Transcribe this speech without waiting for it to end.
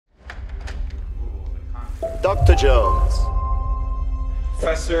Dr. Jones.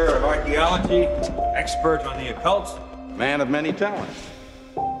 Professor of archaeology, expert on the occult. Man of many talents.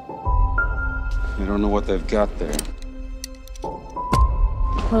 You don't know what they've got there.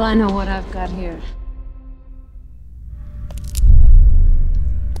 Well, I know what I've got here.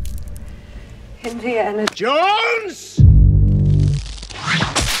 Indiana Jones!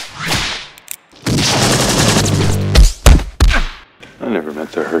 I never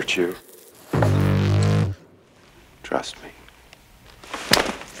meant to hurt you. Trust me.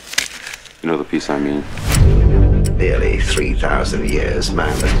 You know the piece I mean? Nearly 3,000 years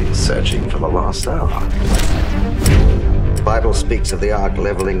man has been searching for the lost ark. The Bible speaks of the ark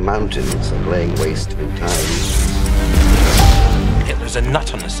leveling mountains and laying waste towns. Hitler's a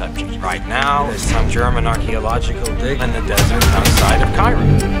nut on the subject. Right now, there's some German archaeological dig in the desert outside of Cairo.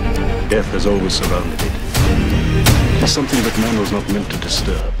 Death has always surrounded it. It's something that man was not meant to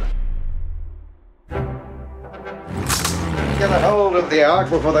disturb. Get a hold of the ark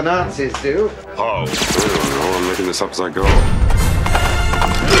before the Nazis do. Oh, I don't know. I'm making this up as I go.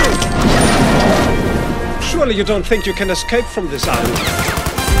 Surely you don't think you can escape from this island?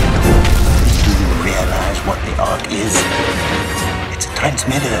 Do you realize what the ark is? It's a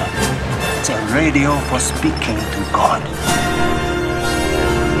transmitter. It's a radio for speaking to God.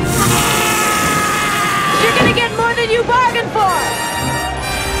 You're gonna get more than you bargained for!